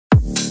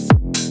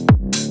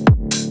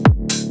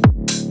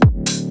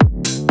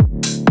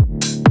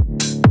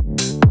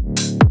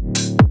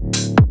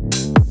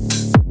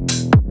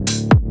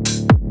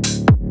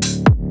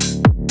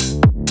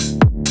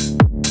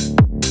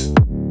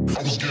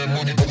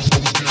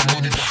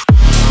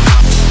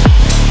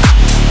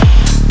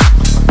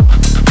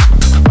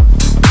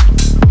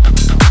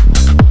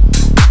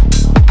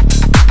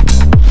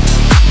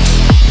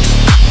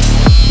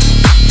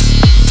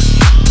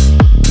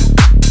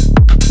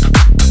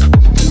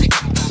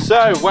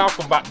So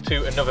welcome back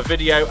to another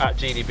video at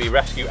GDB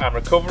Rescue and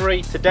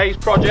Recovery. Today's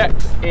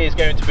project is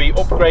going to be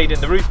upgrading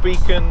the roof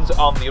beacons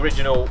on the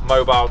original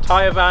mobile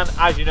tyre van.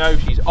 As you know,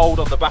 she's old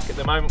on the back at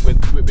the moment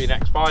with it being an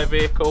X5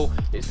 vehicle.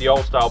 It's the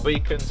old style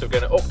beacon, so we're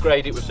going to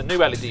upgrade it with some new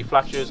LED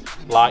flashes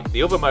like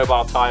the other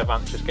mobile tyre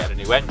van, just getting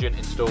a new engine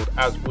installed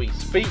as we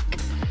speak.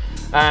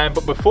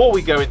 But before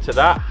we go into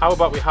that, how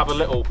about we have a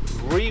little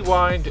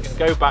rewind and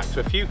go back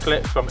to a few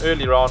clips from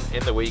earlier on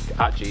in the week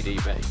at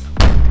GDB.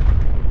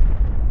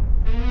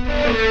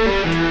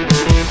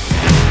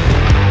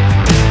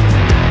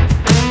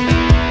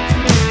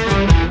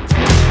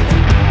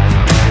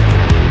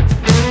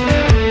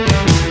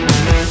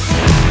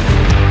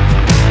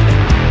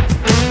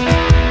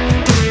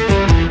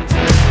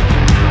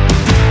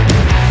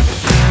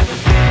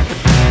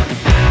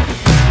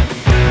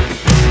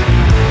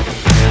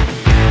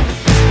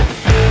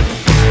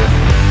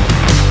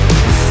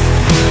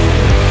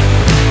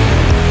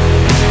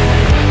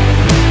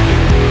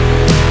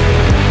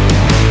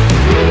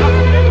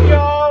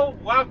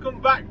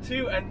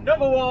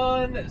 Another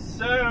one.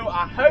 So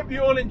I hope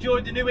you all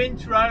enjoyed the new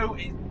intro.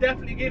 It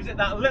definitely gives it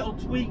that little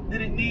tweak that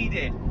it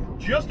needed.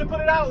 Just to put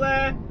it out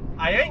there,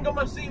 I ain't got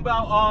my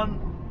seatbelt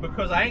on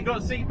because I ain't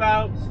got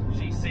seatbelts.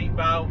 She's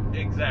seatbelt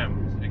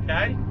exempt,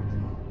 okay?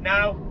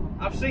 Now,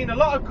 I've seen a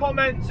lot of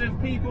comments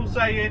of people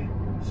saying,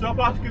 stop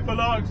asking for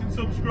likes and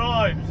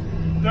subscribes.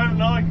 Don't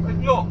like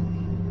it. Look,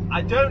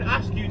 I don't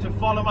ask you to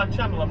follow my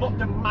channel. I'm not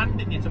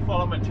demanding you to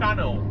follow my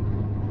channel.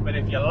 But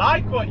if you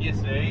like what you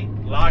see,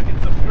 like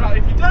and subscribe.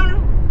 If you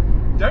don't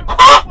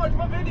watch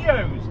my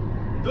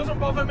videos. Doesn't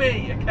bother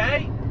me,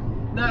 okay?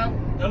 Now,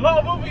 a lot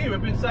of other you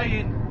have been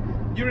saying,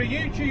 you're a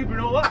YouTuber and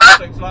all that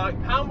stuff. It's like,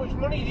 how much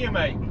money do you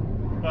make?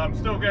 Well, I'm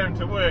still going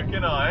to work, you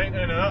know, I ain't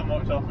earning that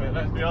much off it,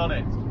 let's be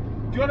honest.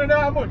 Do you want to know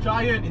how much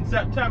I earned in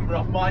September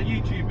off my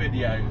YouTube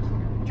videos?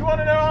 Do you want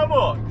to know how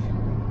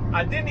much?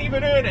 I didn't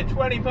even earn a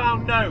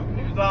 £20 note.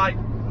 It was like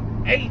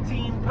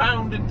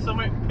 £18 and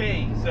something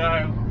p.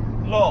 So,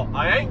 look,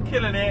 I ain't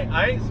killing it.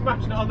 I ain't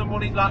smashing it on the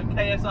money like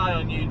KSI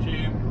on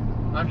YouTube.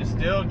 I'm just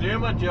still doing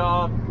my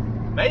job,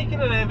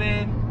 making a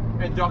living,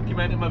 and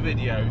documenting my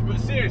videos. But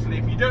seriously,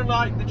 if you don't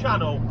like the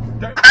channel,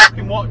 don't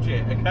fucking watch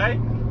it, okay?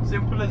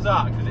 Simple as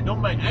that, because it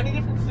don't make any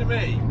difference to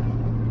me.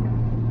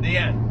 The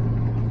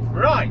end.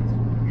 Right,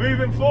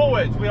 moving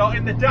forwards, we are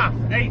in the DAF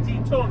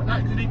 18-ton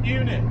accident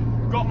unit.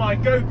 Got my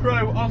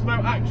GoPro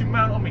Osmo action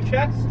mount on my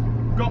chest.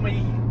 Got my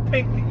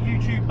pink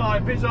YouTube high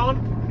vis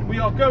on. We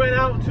are going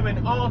out to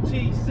an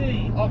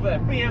RTC of a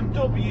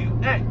BMW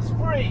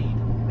X3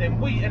 in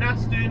Wheaton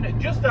Aston,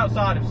 just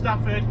outside of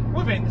Stafford,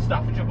 within the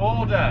Staffordshire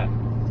border.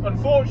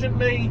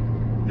 Unfortunately,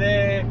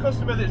 the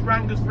customer that's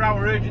rang us for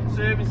our urgent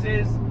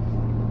services,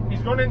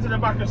 he's gone into the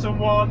back of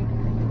someone,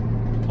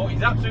 but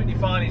he's absolutely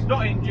fine, he's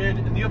not injured,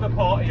 and the other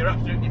party are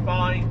absolutely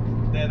fine.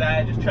 They're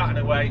there just chatting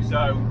away,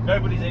 so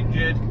nobody's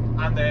injured,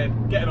 and they're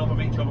getting on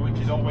with each other, which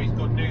is always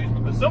good news,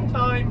 because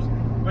sometimes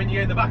when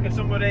you're in the back of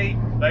somebody,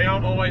 they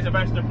aren't always the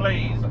best to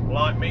please,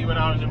 like me when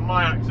I was in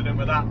my accident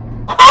with that.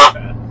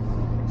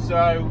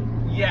 So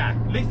yeah,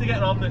 at least they're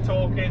getting on, they're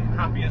talking,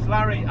 happy as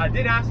Larry. I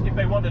did ask if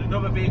they wanted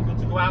another vehicle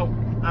to go out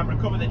and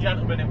recover the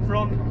gentleman in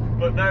front,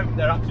 but no,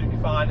 they're absolutely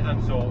fine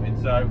and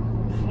sorted. So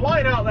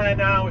flying out there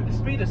now at the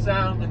speed of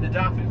sound in the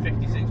DAF at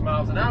 56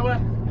 miles an hour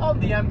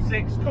on the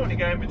M6, currently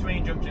going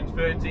between junctions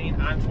 13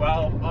 and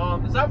 12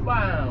 on the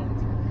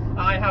southbound.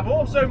 I have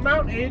also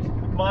mounted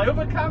my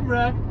other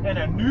camera in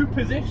a new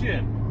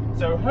position,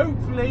 so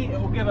hopefully it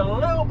will give a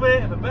little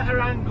bit of a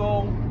better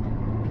angle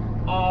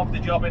of the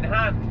job in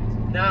hand.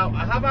 Now,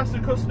 I have asked the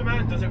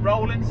customer, does it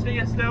roll and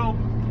steer still?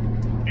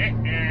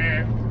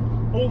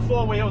 All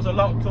four wheels are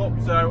locked up,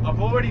 so I've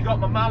already got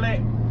my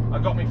mallet,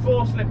 I've got my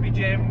 4 slippy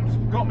jims,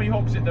 got my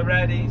hooks at the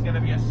ready, it's going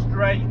to be a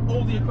straight,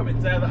 all the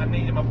equipment's there that I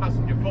need in my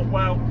passenger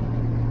footwell.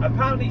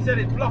 Apparently he said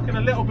it's blocking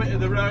a little bit of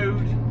the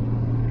road,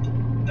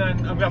 then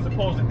I'm going to have to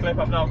pause the clip.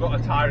 I've now got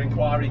a tyre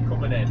inquiry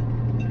coming in.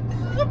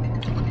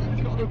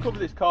 I've got to recover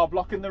this car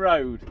blocking the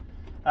road.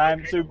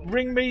 So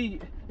ring me,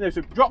 no,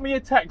 so drop me a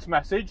text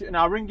message and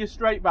I'll ring you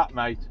straight back,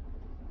 mate.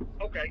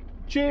 Okay.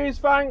 Cheers,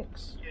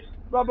 thanks. Cheers.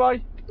 Bye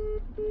bye.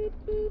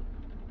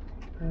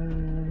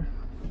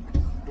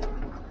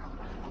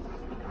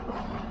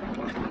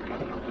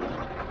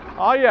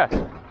 Oh yes.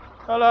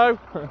 Hello.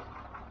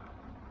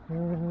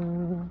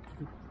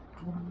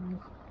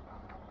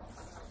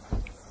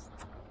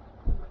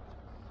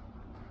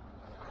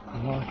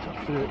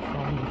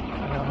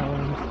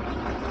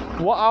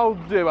 What I'll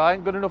do, I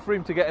ain't got enough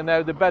room to get in there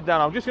with the bed down.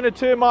 I'm just going to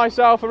turn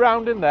myself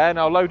around in there and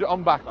I'll load it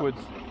on backwards.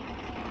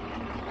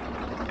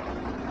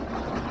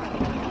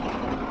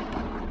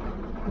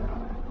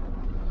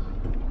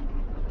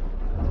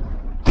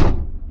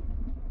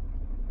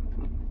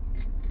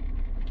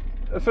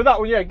 For that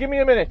one, yeah, give me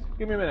a minute.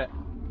 Give me a minute.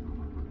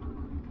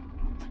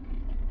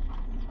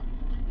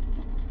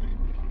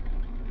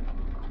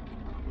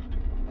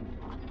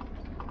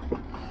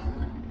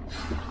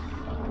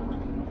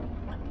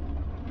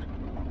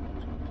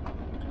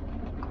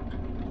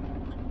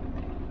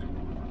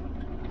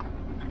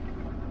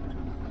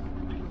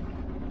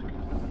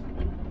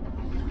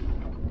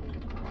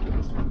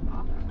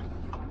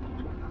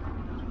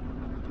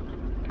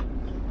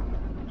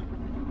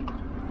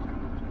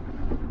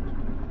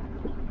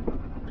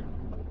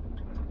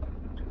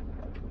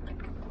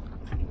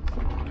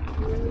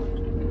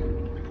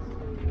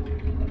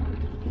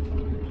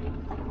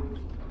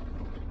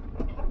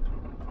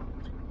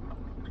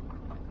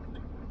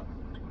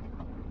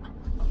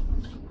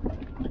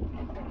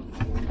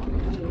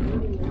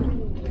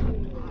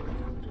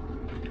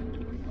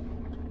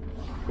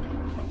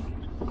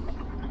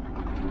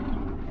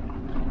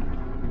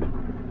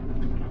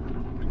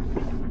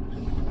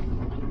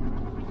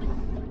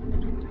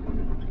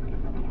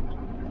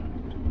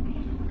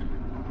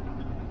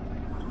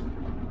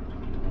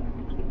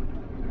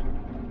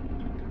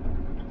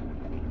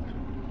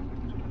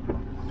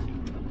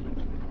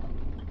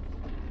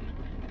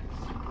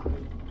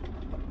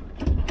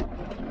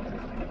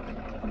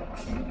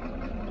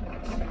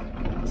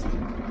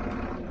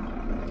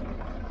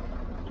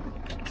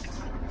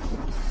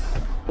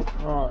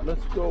 Alright,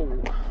 let's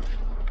go.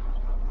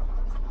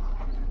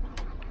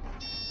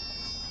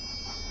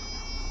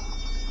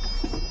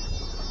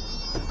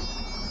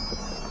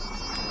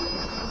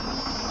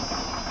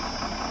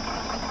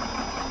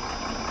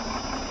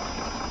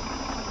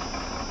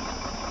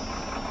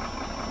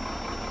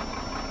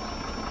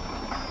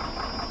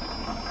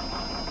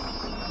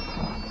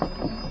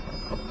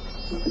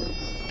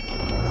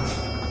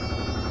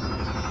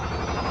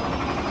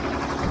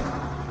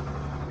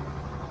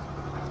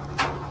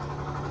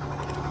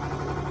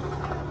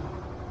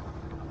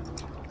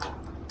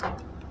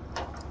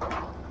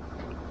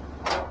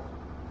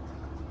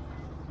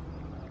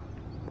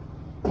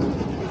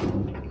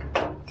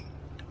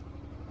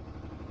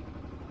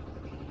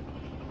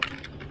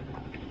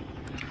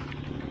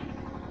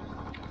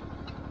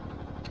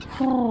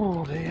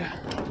 Oh dear.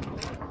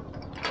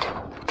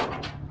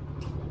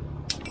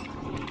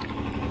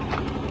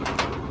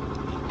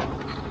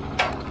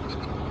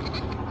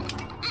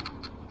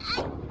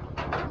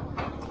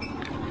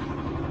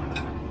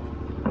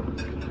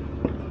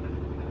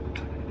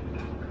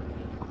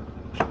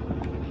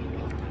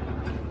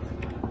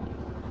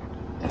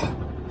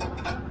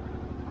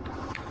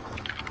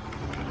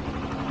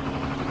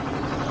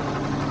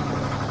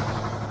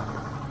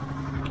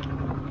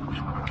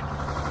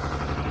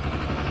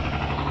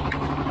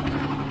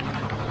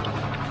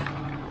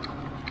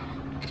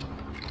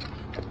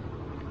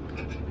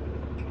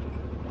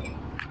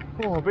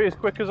 Oh, I'll be as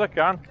quick as I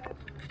can.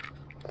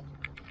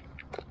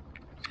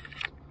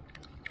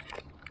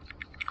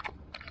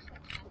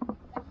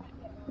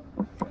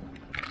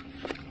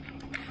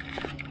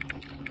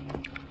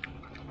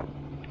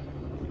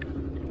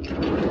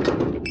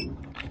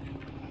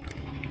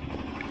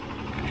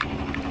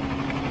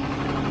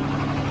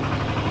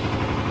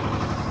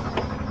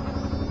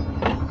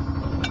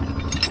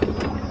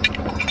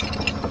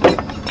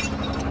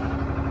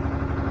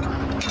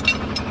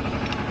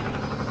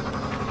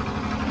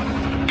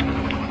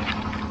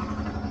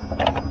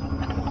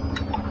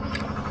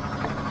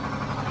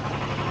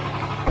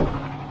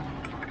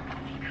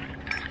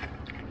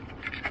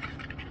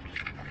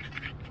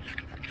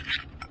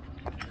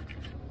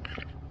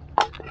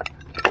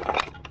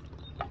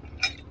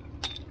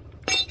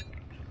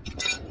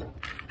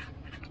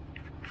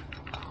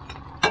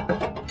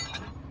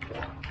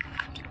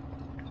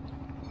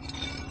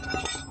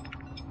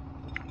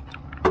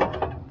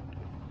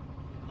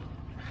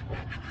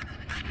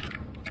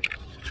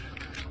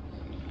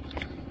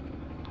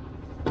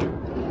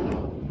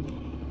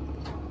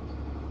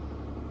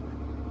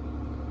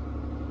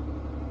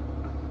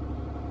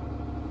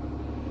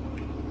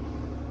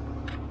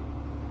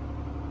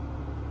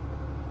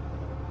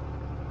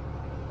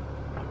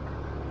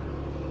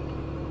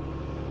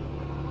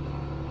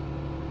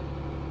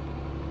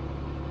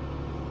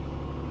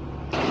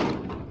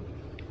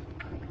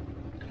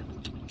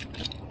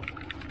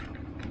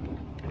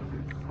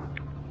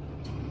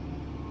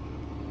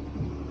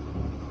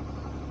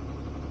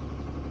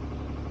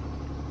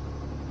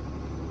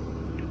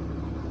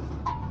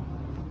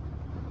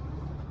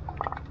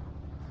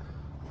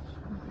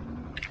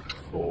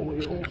 Four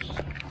wheels.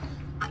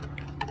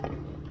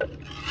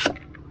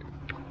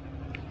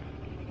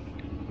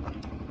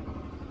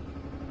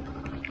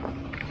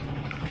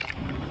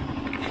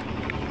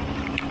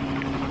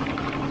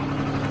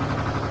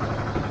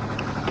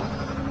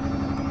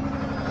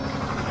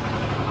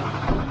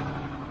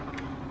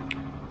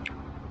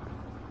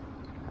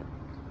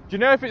 Do you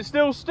know if it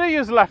still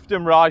steers left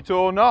and right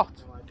or not?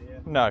 No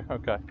idea. No,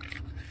 okay.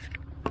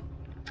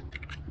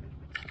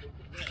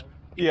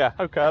 Yeah,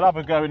 okay, I'll have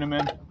a go in a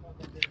minute.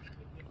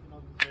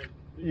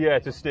 Yeah,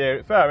 to steer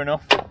it, fair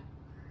enough.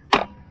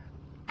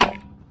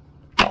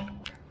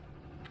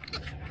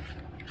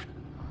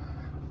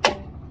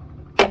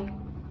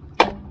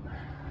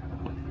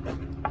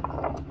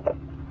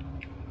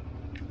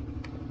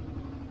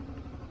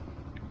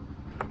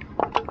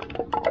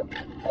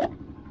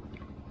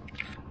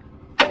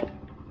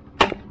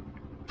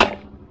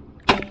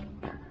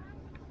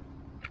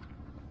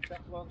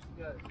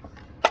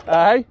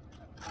 Hey?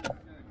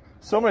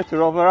 Summit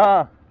or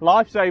other,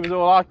 lifesavers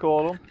all I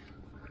call them.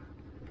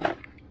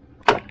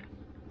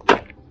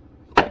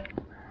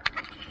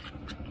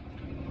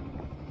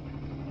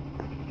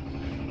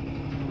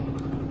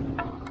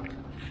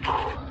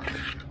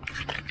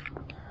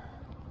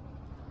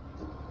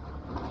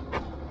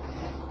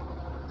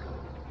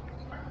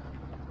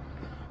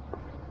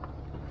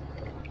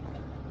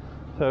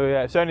 So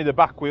yeah, it's only the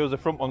back wheels, the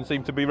front ones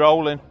seem to be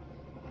rolling.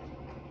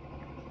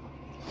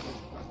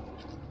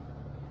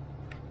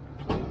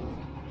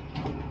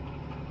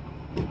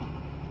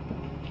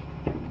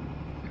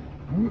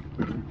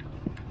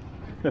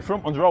 The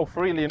front ones roll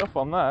freely enough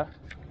on there.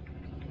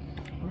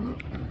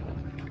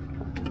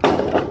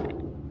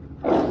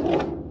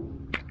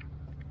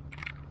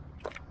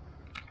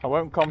 I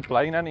won't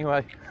complain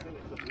anyway.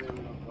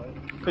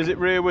 Is it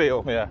rear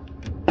wheel? Yeah.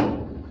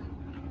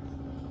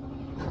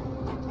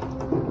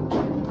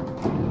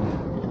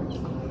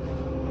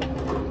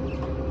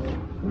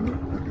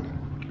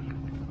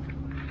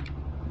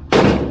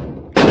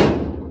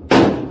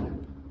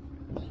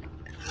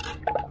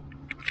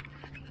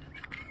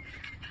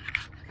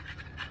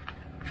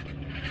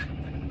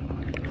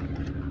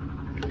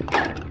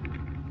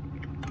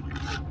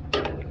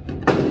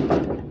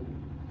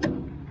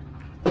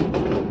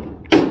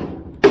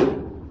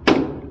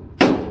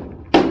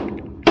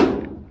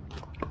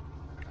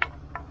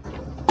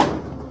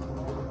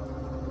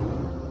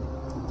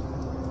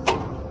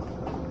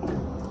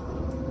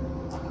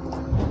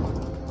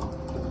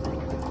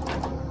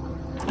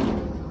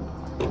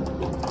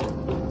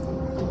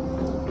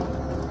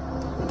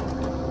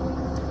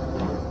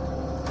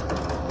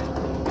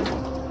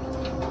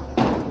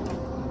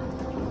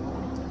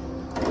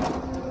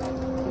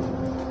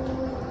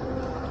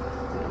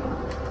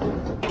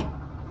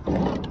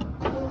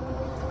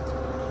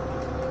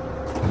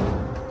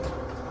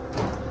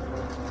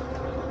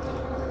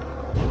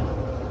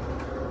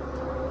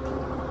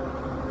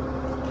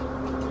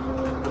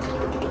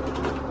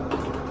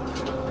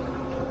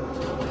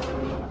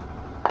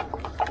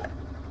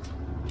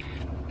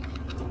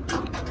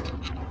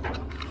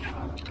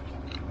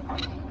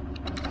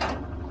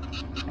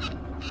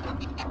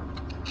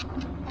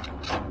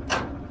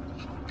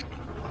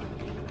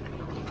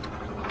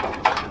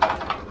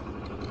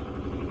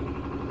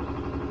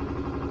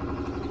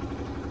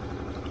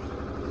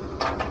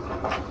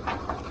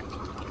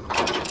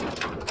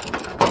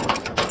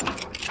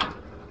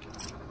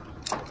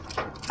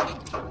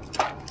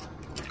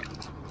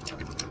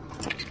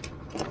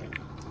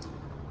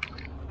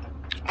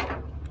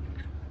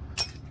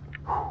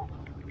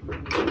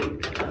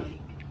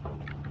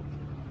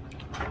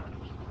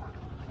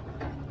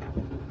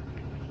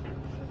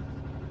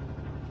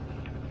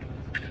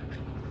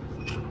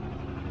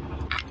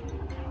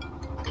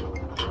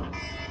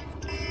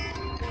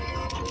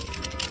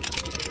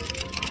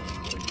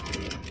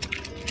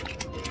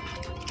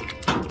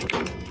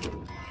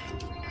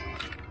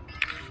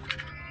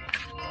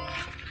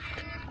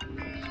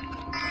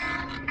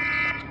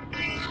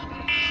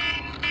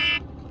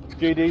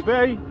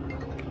 GDB.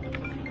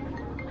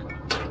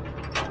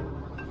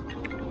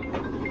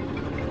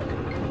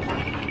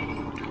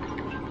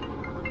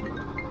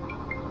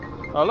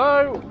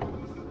 Hello.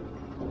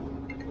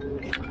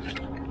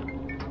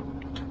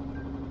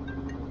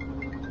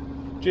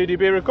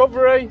 GDB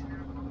recovery.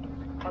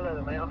 Hello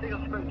there, mate. I think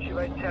I spoke to you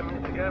about 10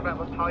 minutes ago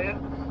about my tyre.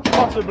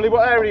 Possibly.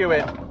 What area are you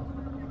in?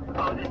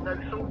 I didn't know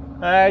so.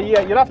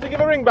 Yeah, you'll have to give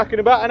a ring back in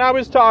about an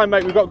hour's time,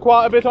 mate. We've got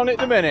quite a bit on it at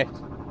the minute.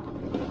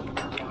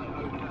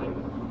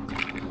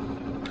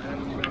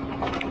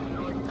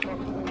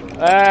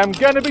 I'm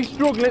going to be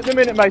struggling at the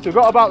minute, mate. I've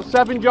got about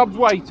 7 jobs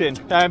waiting.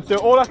 So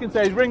all I can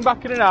say is ring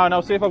back in an hour and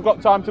I'll see if I've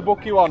got time to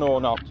book you on or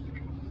not.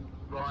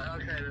 Right,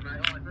 okay then, mate.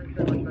 Alright, thanks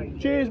so much, mate.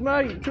 Cheers,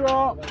 mate.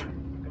 Ta-ra.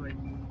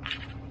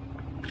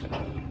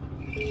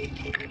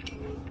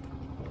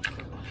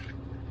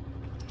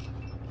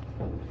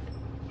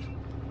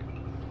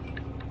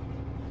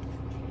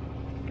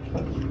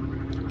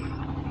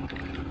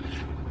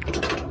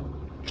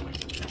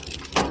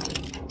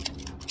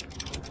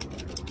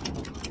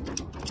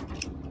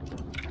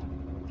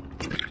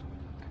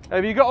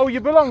 Have you got all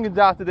your belongings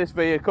out of this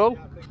vehicle?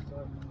 Yeah, I think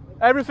so.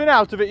 Everything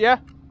out of it, yeah?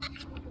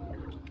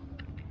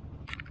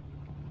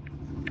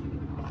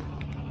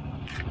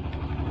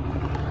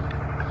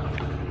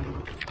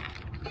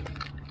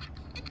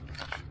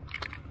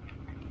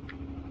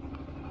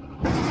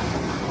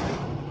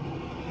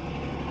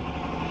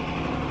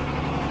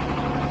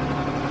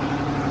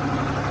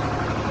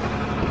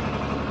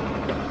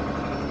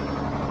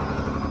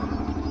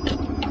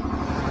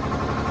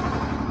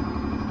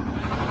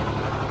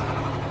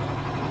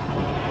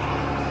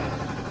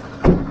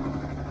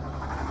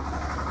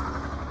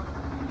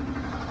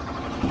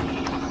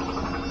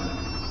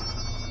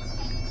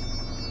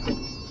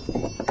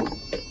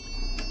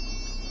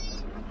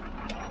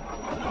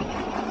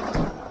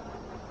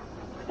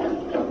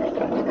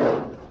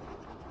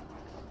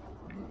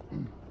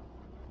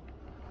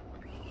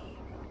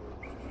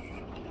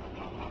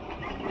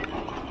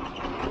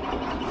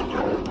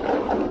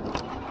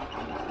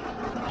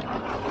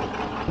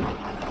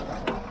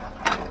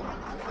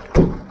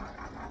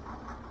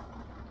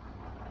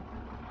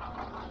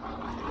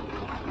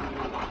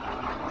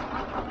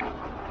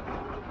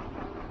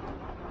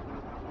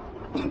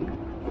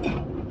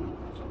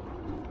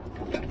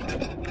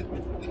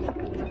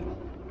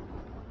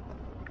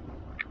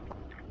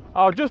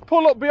 I'll just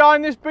pull up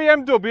behind this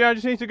BMW. I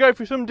just need to go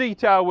through some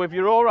detail with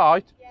you, all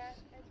right? Yeah,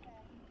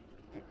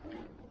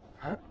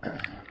 okay.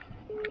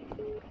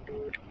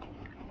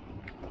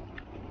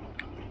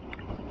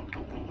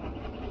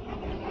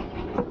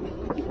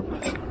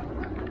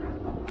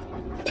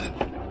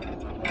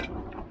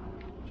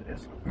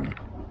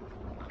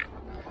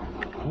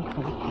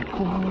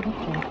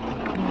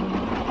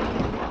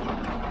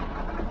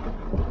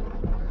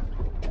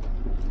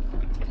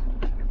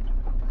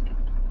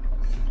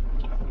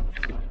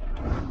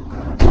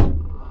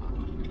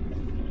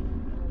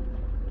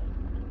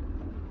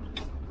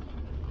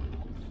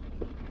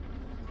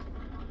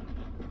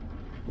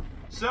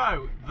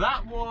 So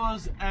that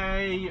was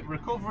a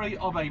recovery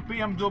of a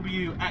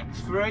BMW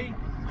X3.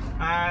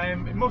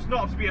 It must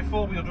not have to be a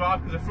four-wheel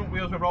drive because the front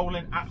wheels were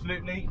rolling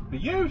absolutely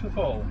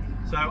beautiful.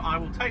 So I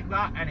will take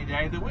that any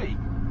day of the week.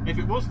 If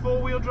it was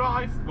four-wheel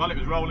drive, well, it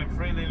was rolling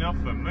freely enough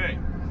for me.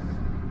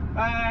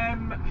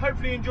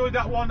 Hopefully you enjoyed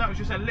that one. That was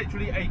just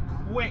literally a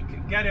quick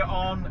get it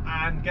on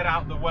and get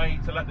out the way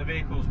to let the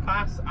vehicles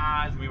pass,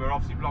 as we were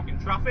obviously blocking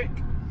traffic.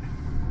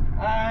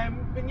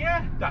 And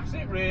yeah, that's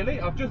it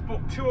really. I've just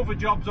booked 2 other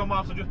jobs on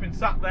whilst I've just been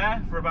sat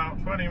there for about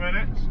 20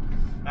 minutes.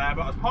 But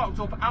I was parked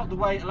up out the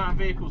way, allowing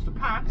vehicles to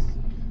pass.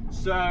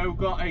 So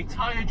got a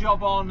tyre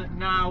job on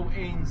now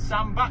in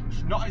Sandbach,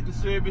 not at the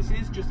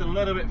services, just a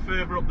little bit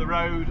further up the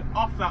road,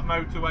 off that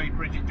motorway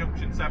bridge at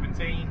junction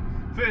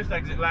 17. First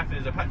exit left,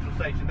 there's a petrol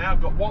station there.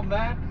 I've got one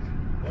there.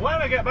 When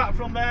I get back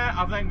from there,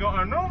 I've then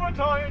got another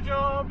tyre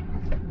job,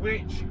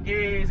 which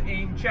is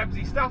in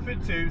Chebsey,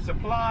 Stafford, to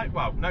supply,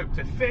 well, no,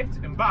 to fit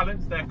and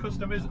balance their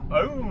customers'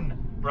 own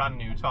brand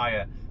new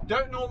tyre.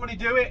 Don't normally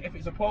do it if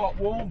it's a part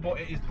worn, but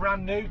it is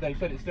brand new. They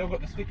said it's still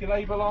got the sticky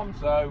label on,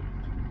 so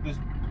there's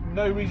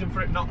no reason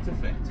for it not to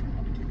fit.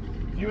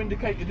 You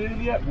indicated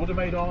earlier, would have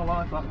made our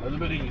life a little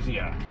bit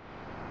easier.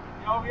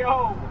 Yo,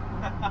 yo!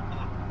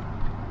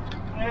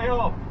 Hey,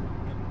 yo!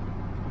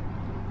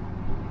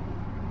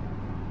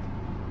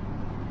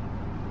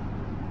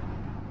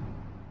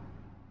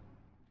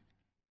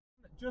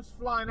 Just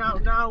flying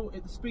out now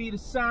at the speed of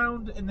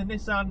sound in the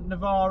Nissan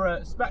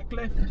Navara Spec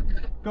lift.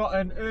 Got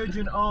an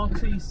urgent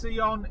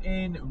RTC on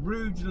in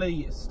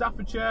Rugeley,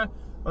 Staffordshire.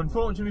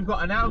 Unfortunately, we've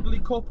got an elderly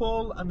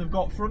couple and they've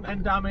got front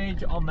end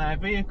damage on their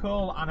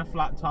vehicle and a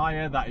flat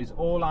tyre. That is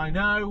all I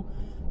know.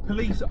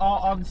 Police are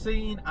on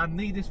scene and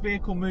need this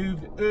vehicle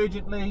moved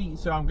urgently,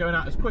 so I'm going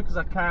out as quick as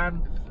I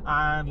can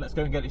and let's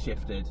go and get it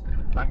shifted.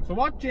 Thanks for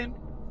watching.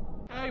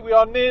 Okay, we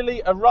are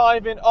nearly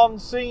arriving on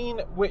scene,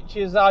 which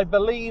is, I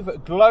believe,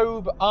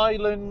 Globe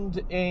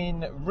Island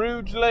in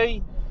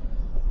Rugeley.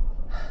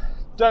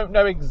 Don't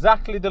know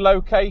exactly the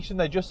location.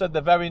 They just said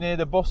they're very near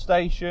the bus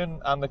station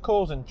and they're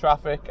causing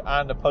traffic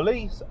and the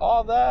police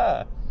are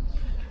there.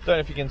 Don't know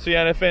if you can see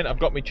anything. I've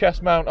got my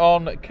chest mount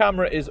on.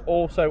 Camera is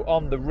also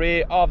on the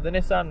rear of the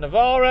Nissan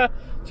Navara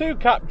to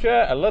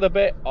capture a little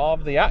bit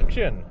of the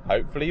action.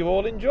 Hopefully you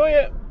all enjoy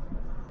it.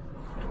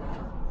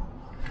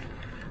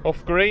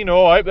 Off green.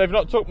 Oh, I hope they've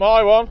not took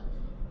my one.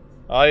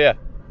 Oh yeah.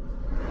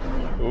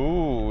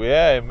 Ooh,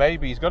 yeah,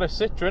 maybe he's got a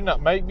Citroen.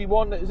 That may be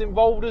one that is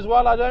involved as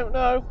well. I don't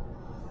know.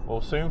 We'll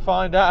soon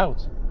find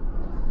out.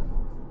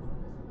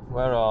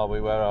 Where are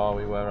we? Where are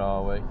we? Where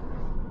are we?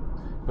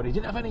 But he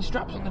didn't have any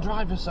straps on the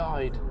driver's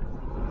side.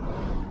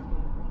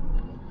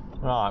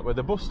 Right, well,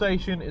 the bus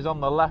station is on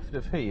the left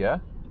of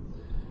here.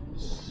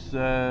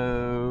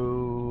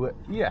 So,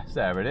 yes,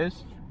 there it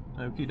is.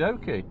 Okie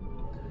dokie.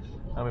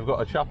 And we've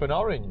got a chap in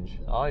orange.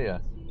 Oh, yeah.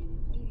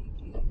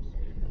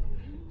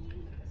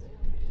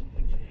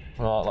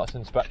 Right, let's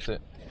inspect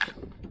it.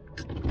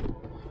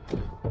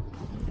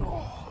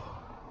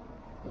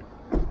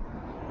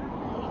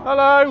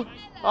 Hello.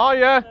 Oh,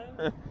 yeah.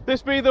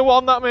 This be the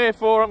one that I'm here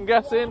for, I'm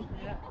guessing.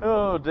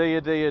 Oh,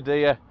 dear, dear,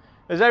 dear.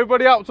 Is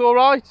everybody out all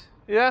right?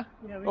 Yeah?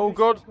 All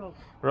good?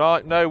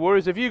 Right, no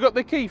worries. Have you got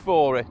the key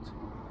for it?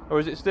 Or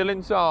is it still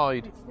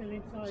inside? It's still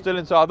inside. Still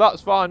inside.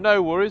 That's fine,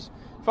 no worries.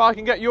 If I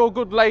can get your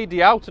good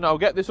lady out and I'll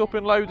get this up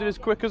and loaded as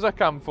quick as I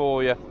can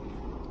for you.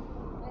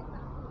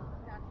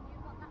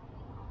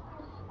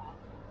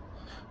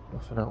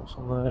 Nothing else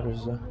on there,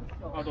 is there?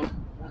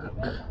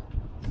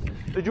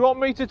 Did you want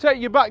me to take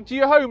you back to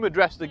your home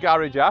address, the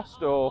garage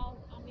asked, or?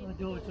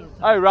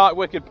 Oh right,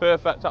 wicked,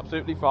 perfect,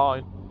 absolutely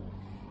fine.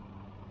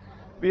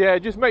 But yeah,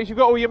 just make sure you've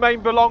got all your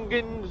main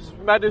belongings,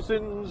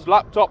 medicines,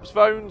 laptops,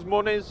 phones,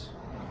 monies.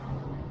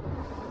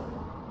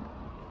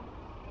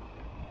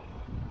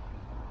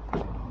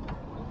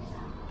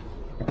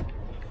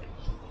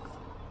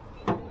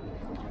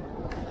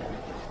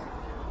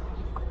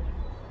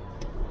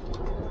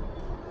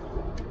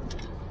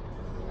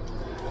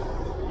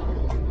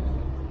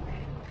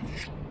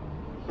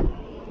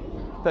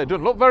 It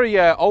doesn't look very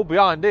old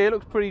behind here. It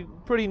looks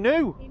pretty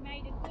new. He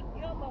made a good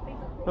job of it.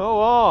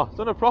 Oh,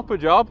 done a proper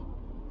job.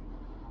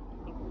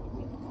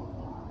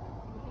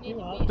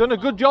 Done a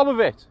good job of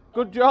it.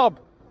 Good job.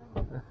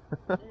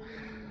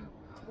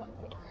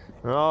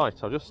 Right,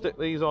 I'll just stick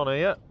these on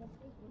here.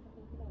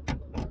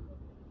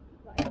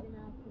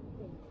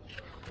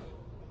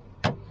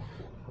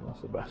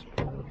 That's the best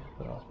part.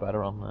 That's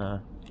better on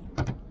there.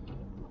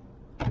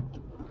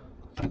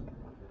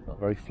 Not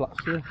very flat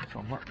surface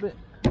on that bit.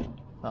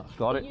 That's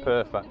got it,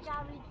 perfect.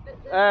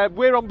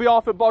 We're on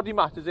behalf of Body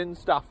Matters in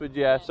Stafford,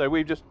 yeah, so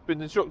we've just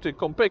been instructed,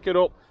 come pick it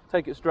up,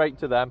 take it straight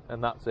to them,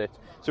 and that's it.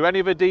 So any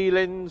other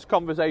dealings,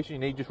 conversation you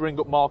need, just ring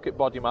up Market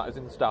Body Matters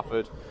in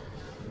Stafford.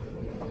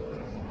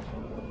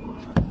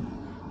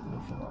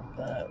 Nothing like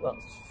that,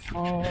 that's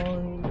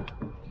fine.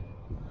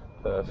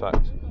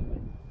 Perfect.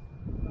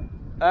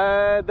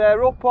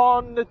 They're up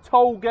on the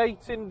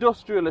Tollgate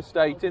Industrial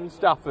Estate in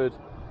Stafford,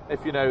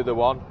 if you know the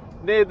one.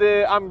 Near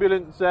the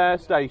ambulance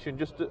station,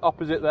 just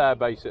opposite there,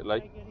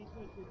 basically.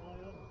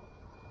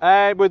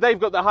 Well, they've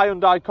got the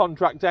Hyundai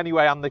contract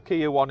anyway, and the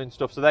Kia one and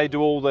stuff, so they do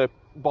all the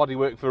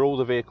bodywork for all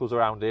the vehicles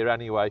around here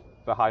anyway,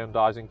 for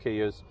Hyundais and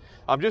Kias.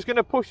 I'm just going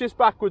to push this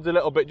backwards a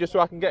little bit just so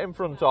I can get in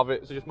front of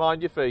it, so just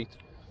mind your feet.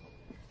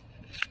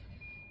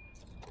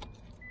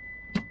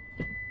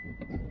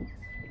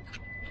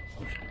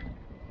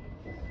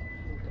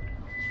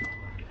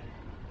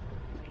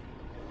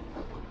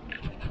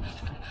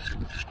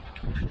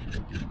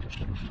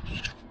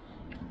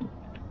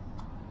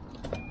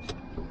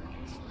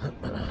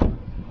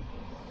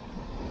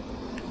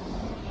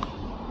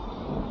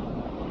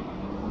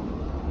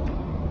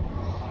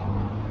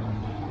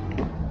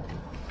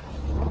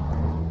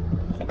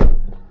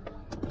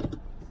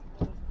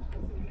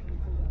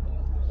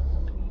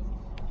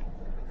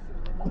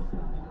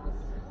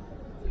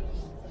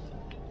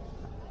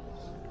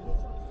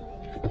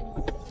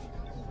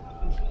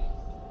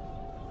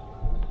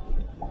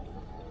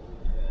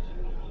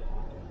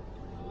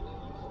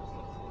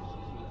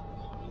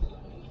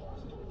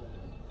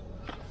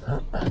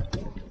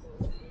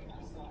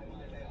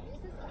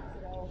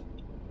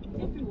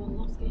 Everyone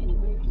loves getting a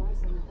great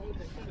price on their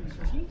favourite things,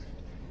 right?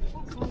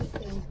 That's why it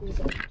says we're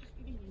just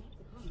giving you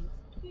Nectar points.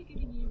 We're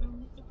giving you your own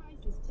Nectar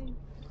prices too.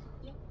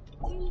 Yep,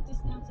 tailored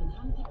discounts on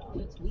hand-picked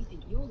products we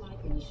think you'll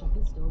like when you shop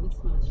in store with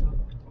Smart Shop.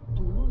 And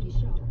the more you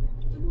shop,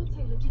 the more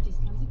tailored your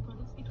discounted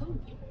products become.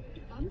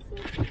 Fancy?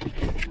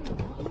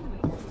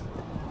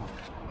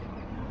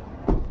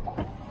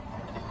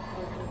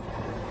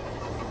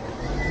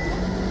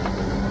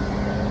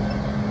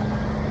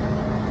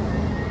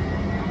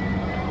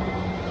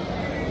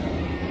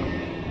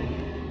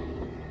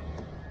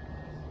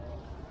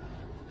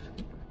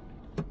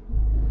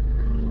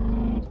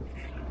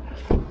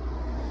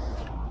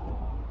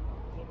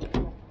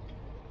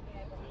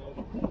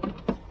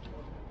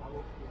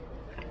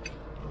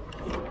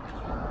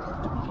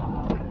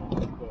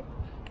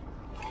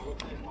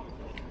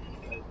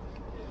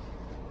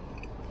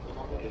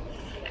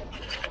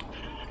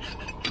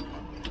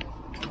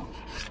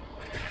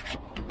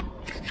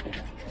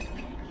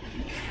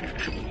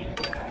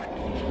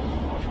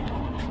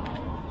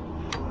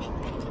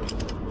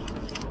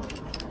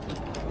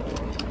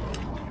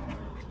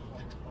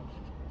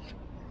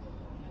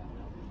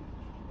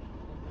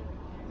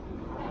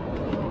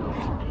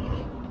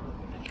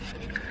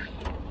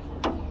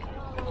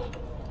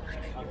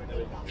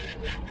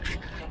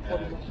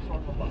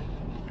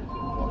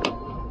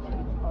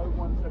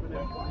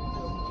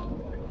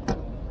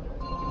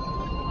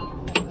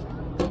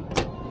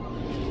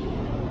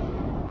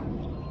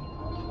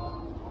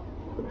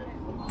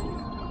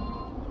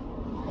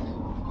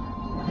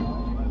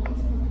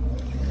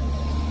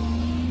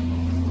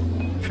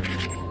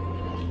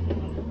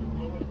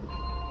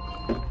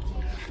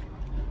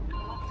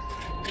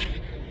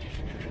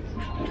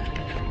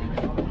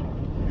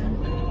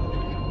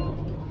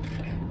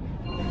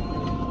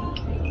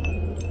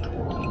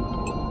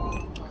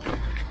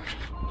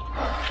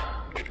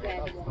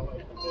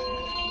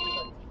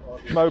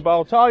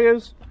 Mobile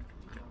tyres.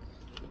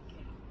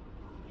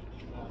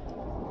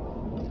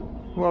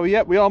 Well,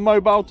 yep, we are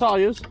mobile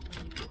tyres.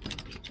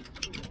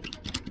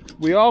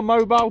 We are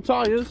mobile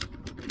tyres.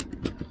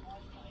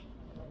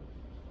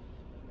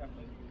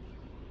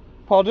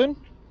 Pardon?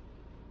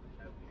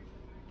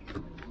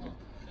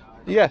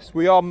 Yes,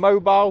 we are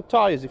mobile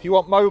tyres. If you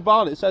want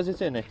mobile, it says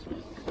it in it.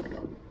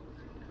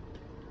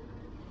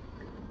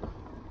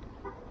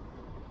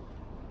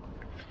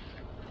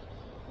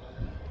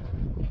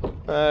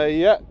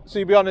 Yeah, so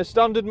you'll be on a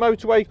standard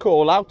motorway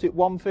call out at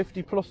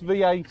 150 plus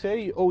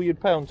VAT. All you'd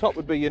pay on top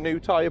would be your new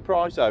tyre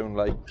price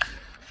only. And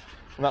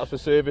that's for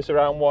service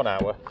around 1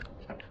 hour.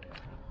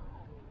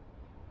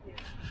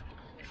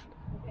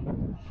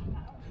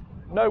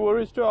 No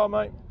worries, try,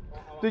 mate.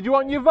 Did you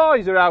want your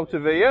visor out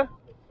of here?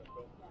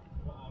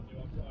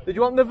 Did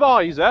you want the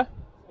visor?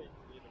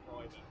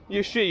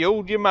 Your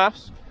shield, your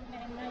mask?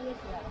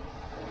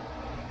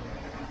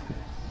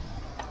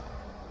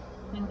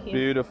 Thank you.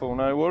 Beautiful,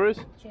 no worries.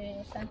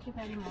 Cheers, thank you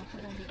very much.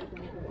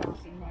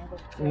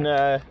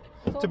 Nah.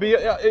 To be,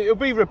 it'll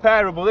be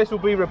repairable. This will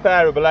be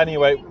repairable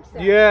anyway.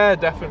 Yeah,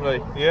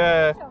 definitely.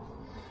 Yeah.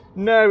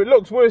 No, it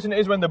looks worse than it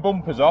is when the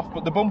bumper's off,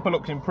 but the bumper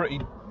looks in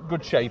pretty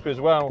good shape as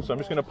well. So I'm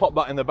just going to pop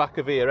that in the back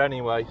of here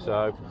anyway.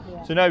 So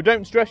no,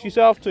 don't stress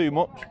yourself too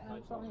much.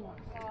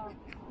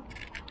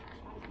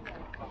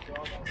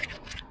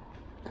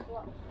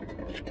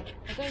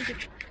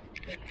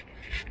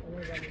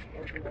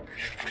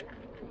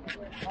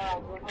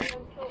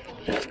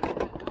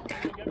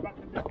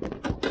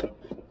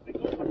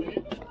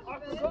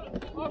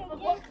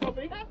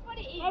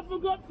 I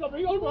forgot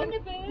something. Hold on.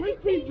 Where's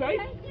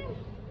PJ?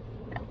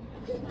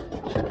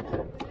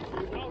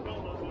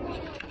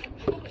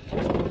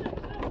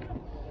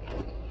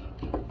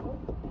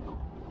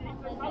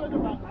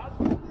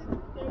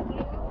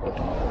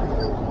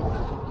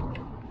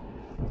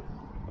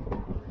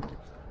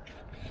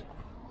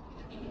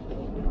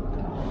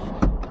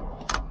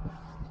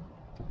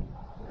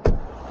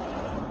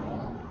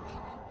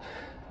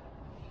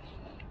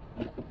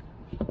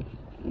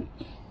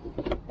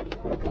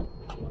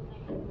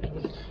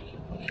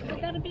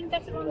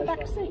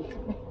 taxi.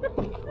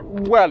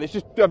 Well, it's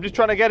just I'm just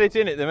trying to get it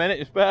in at the minute.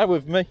 Just bear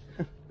with me.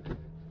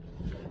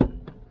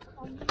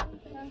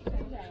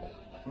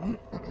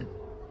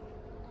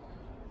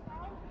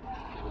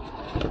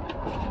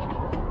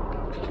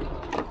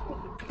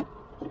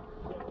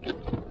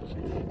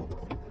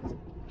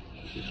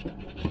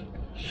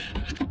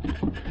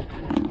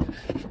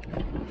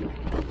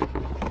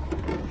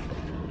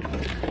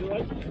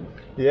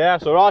 Yeah,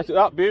 it's alright.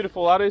 That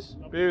beautiful. That is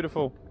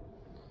beautiful.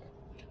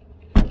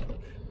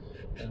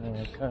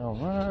 Okay, on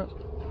that.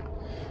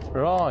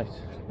 Right,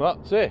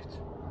 that's it.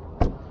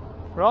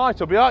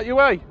 Right, I'll be out your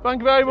way. Thank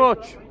you very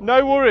much.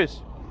 No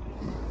worries.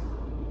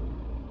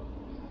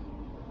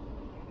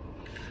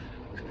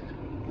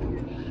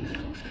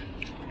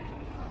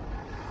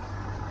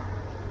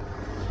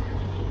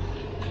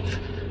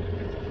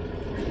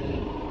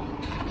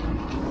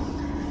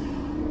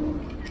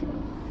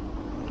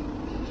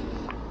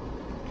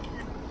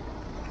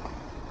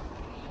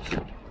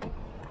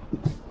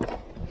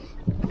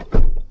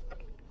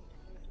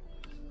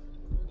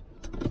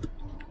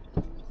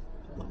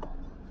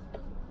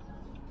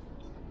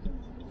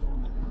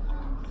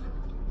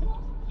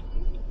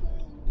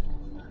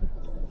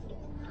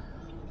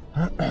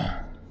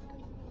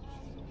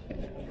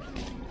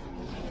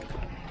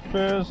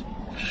 Cheers.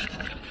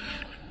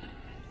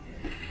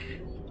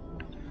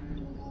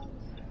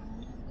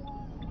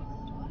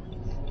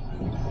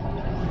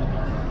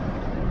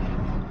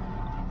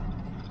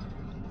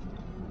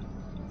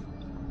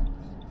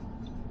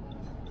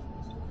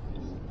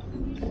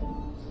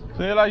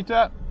 See you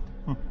later.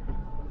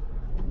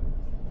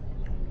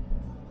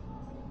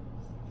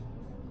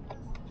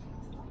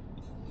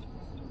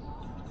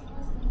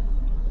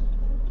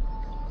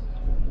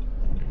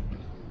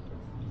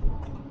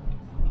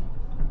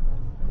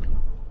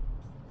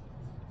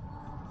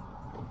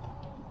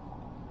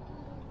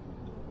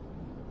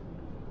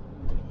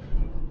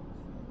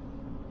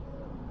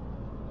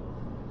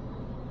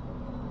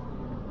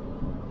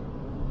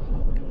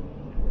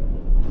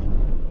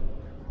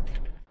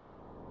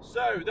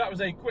 So that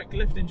was a quick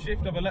lift and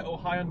shift of a little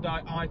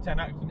Hyundai i10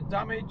 accident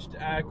damaged.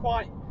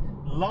 Quite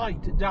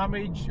light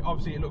damage.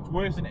 Obviously it looks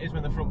worse than it is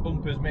when the front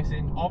bumper's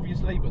missing,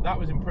 obviously, but that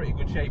was in pretty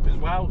good shape as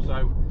well.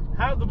 So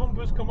how the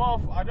bumpers come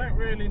off, I don't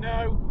really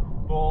know,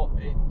 but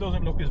it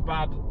doesn't look as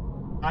bad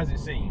as it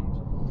seemed.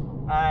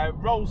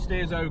 Roll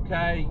steer's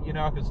okay, you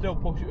know, I can still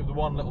push it with the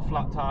one little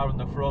flat tyre on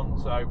the front,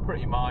 so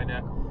pretty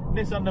minor.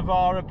 Nissan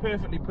Navara,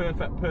 perfect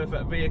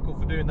vehicle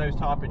for doing those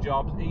type of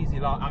jobs. Easy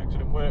like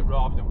accident work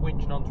rather than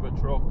winching onto a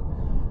truck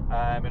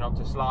and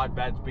onto slide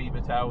beds,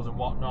 beaver tails and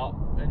whatnot.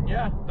 And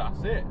yeah,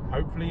 that's it.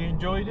 Hopefully you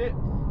enjoyed it.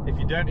 If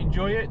you don't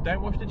enjoy it,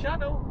 don't watch the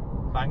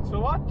channel. Thanks for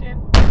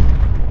watching.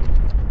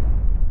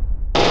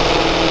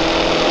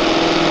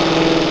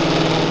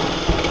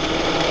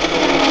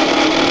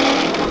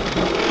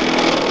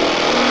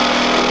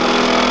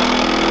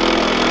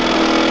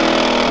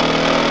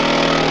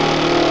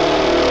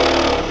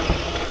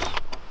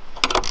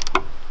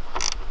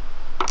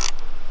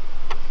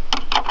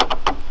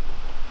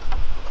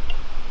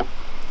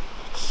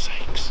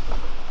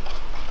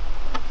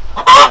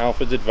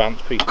 Alfred's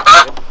advanced piece of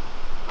kit.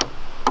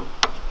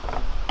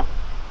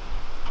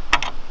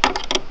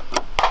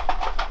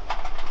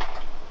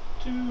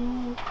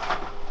 Two.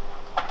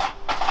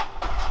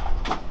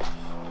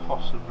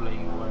 Possibly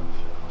won't.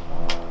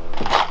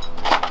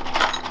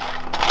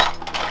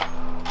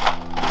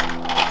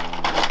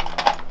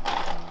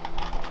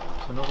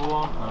 There's another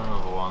one and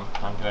another one.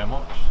 Thank you very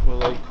much. Will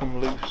they come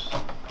loose?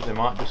 They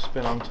might just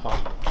spin on top.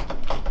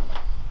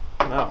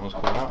 No, that one's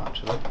coming out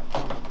actually.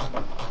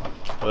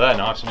 Well, they're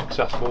nice and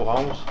accessible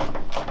holes.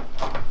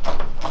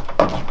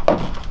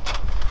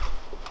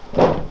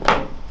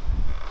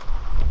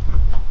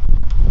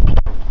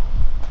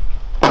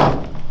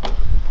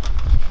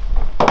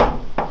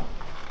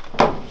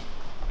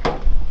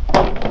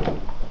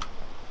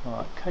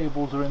 Right,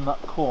 cables are in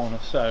that corner,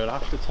 so I'll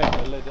have to take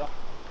the lid off.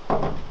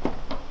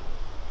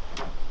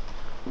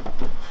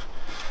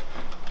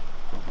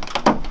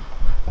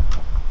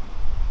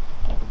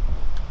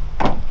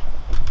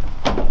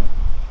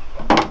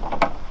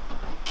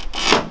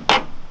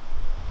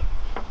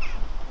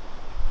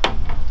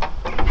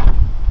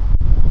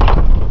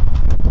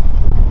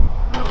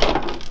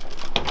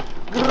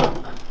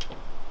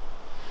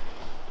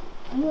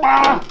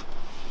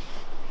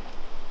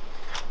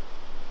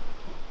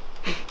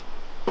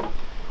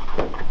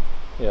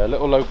 Yeah,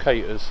 little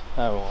locators,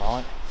 they're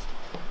alright.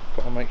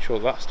 Got to make sure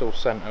that's still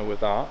centre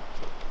with that.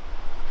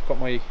 I've got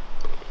my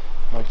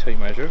tape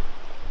measure.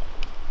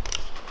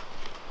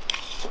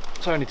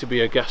 It's only to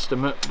be a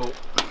guesstimate, but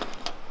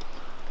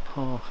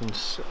 1/2 and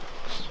 6.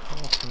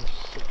 1/2 and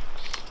 6.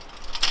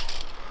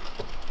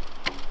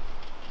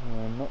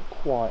 Not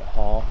quite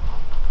half.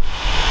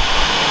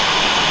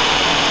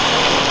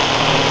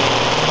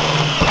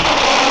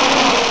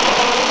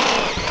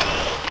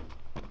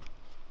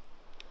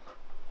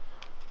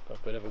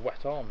 Bit of a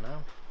wet arm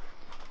now.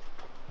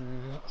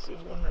 That's the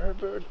one there,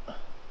 bird.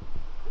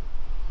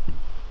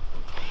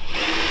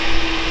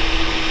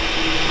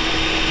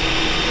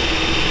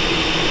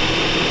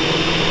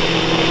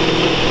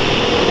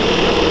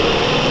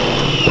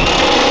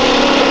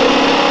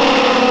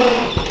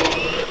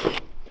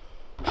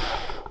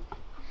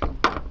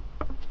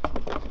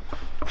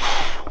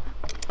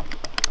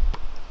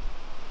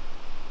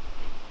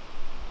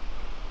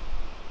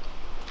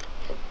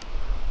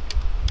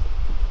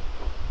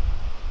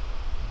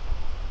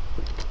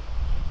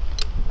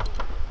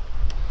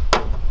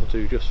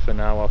 do just for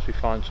now whilst we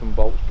find some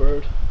bolts,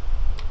 bird.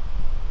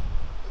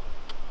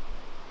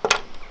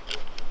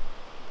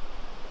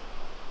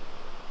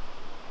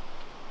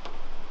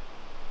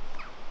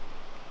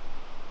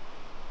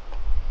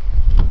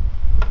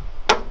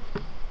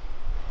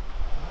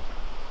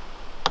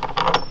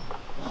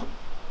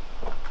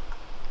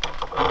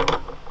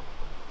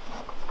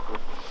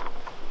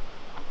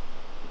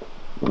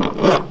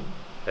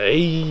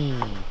 Hey!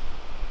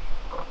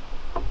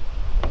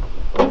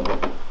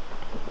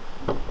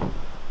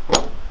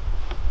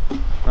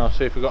 Now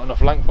see if we've got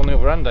enough length on the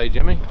other end, eh,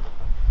 Jimmy?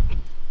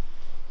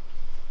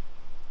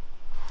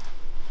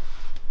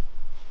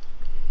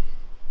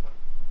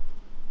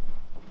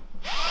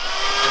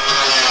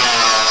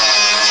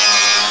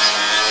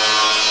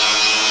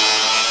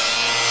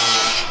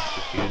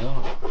 Just use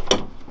that.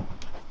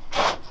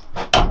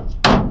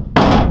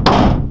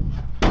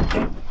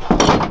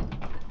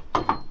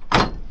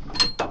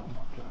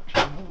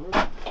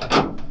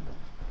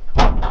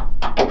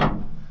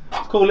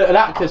 Cool little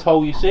access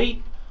hole, you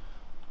see.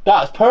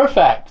 That's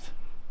perfect.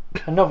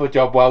 Another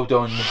job well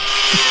done.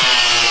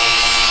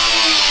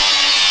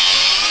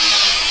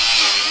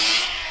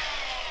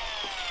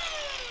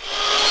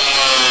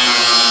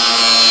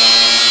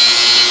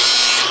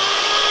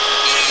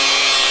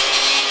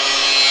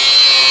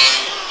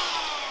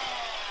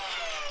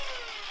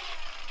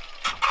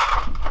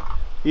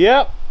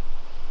 Yep.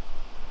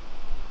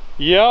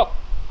 Yep.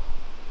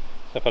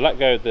 So if I let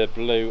go of the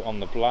blue on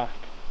the black,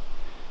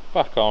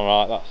 back on,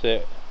 right, that's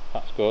it,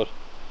 that's good.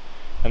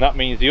 And that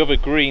means the other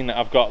green that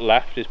I've got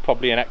left is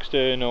probably an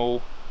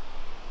external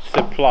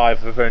supply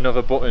for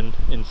another button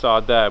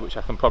inside there, which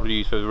I can probably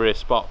use for the rear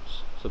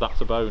spots, so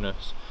that's a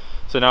bonus.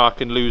 So now I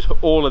can lose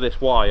all of this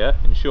wire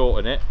and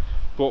shorten it,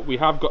 but we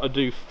have got to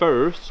do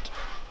first,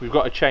 we've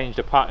got to change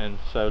the pattern.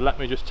 So let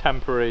me just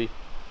temporarily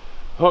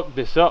hook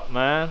this up,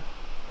 man.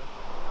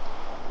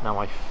 Now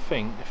I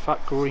think if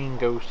that green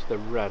goes to the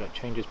red, it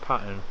changes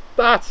pattern.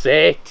 That's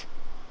it!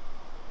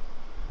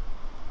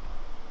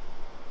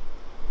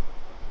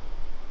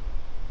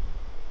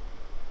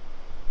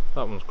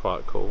 That one's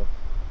quite cool.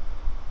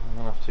 I'm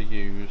gonna have to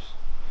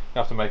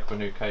have to make up a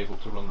new cable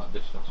to run that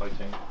distance, I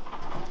think.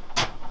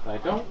 I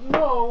don't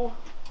know.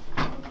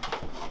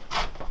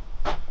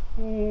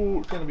 Ooh,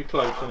 it's gonna be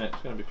close, isn't it?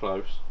 It's gonna be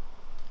close.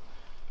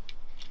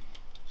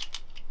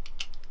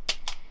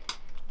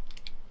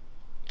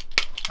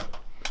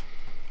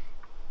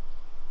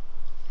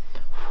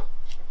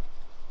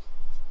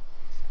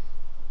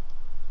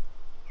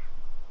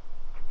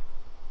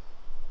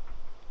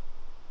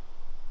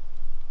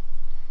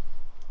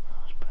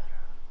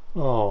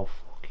 Oh,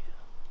 fuck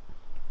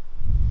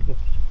yeah. Good.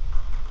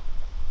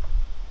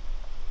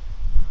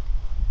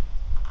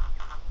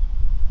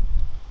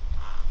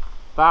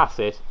 That's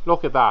it.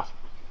 Look at that.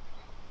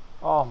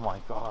 Oh my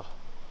god.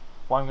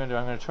 What I'm going to do,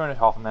 I'm going to turn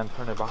it off and then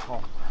turn it back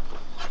on.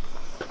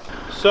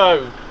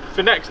 So,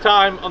 for next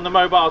time on the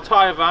mobile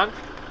tyre van,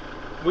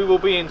 we will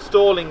be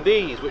installing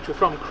these, which were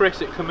from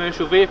Chris at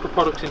Commercial Vehicle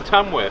Products in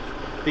Tamworth.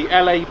 The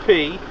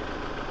LAP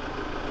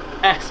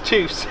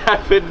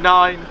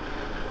S279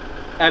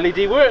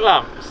 LED work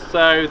lamps.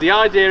 So the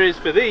idea is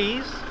for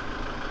these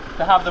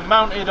to have them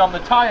mounted on the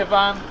tyre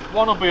van.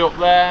 One will be up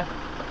there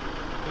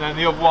and then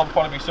the other one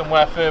probably be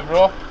somewhere further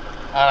up,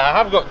 and I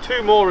have got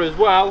two more as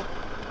well,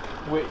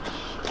 which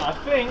I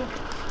think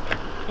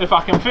if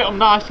I can fit them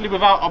nicely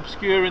without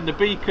obscuring the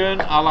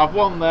beacon, I'll have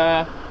one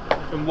there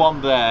and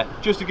one there,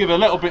 just to give a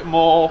little bit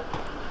more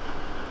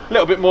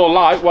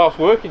light whilst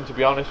working, to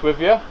be honest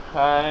with you.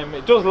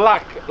 It does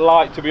lack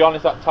light, to be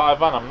honest, that tyre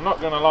van, I'm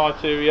not going to lie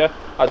to you.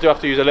 I do have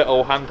to use a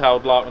little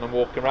handheld light when I'm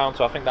walking around,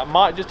 so I think that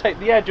might just take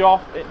the edge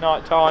off at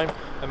night time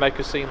and make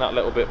us see that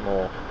little bit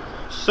more.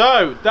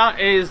 So that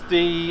is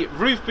the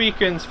roof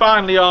beacons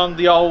finally on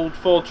the old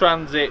Ford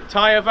Transit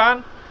tyre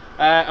van.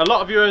 A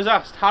lot of you has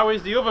asked, how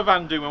is the other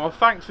van doing? Well,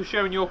 thanks for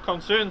showing your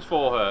concerns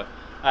for her.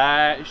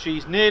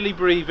 She's nearly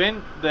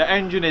breathing, the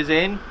engine is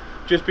in,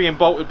 just being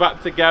bolted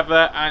back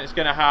together, and it's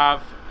going to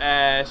have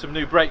some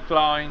new brake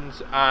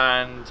lines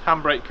and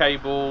handbrake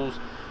cables,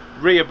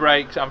 rear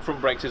brakes and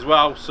front brakes as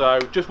well. So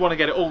just want to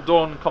get it all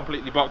done,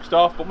 completely boxed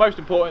off. But most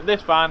important,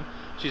 this van,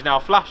 she's now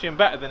flashing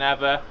better than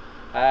ever.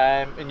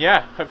 And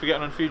yeah, hopefully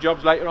getting on a few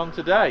jobs later on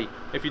today.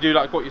 If you do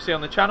like what you see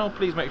on the channel,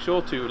 please make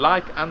sure to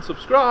like and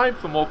subscribe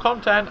for more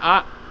content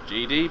at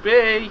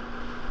GDB.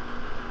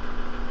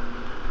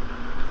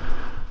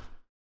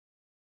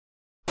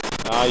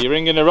 You're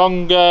ringing the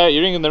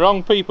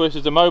wrong people. This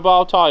is the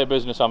mobile tyre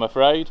business, I'm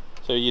afraid.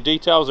 So your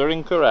details are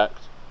incorrect.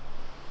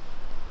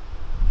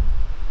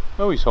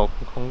 Oh, he's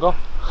hung up.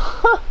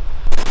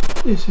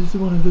 This is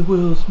one of the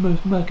world's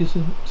most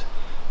magnificent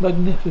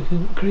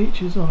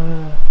creatures on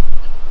earth.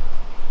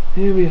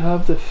 Here we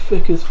have the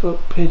thick as fuck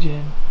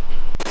pigeon.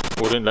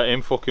 Wouldn't let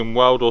him fucking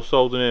weld or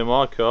solder near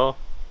my car.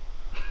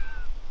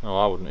 No,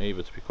 I wouldn't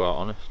either, to be quite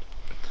honest.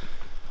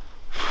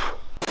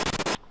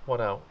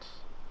 What else?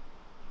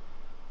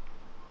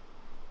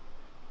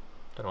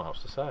 Don't know what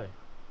else to say.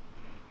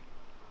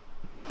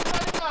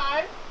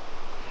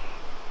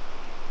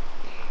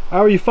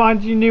 How are you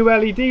finding your new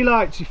LED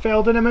lights? You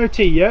failed an MOT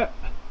yet?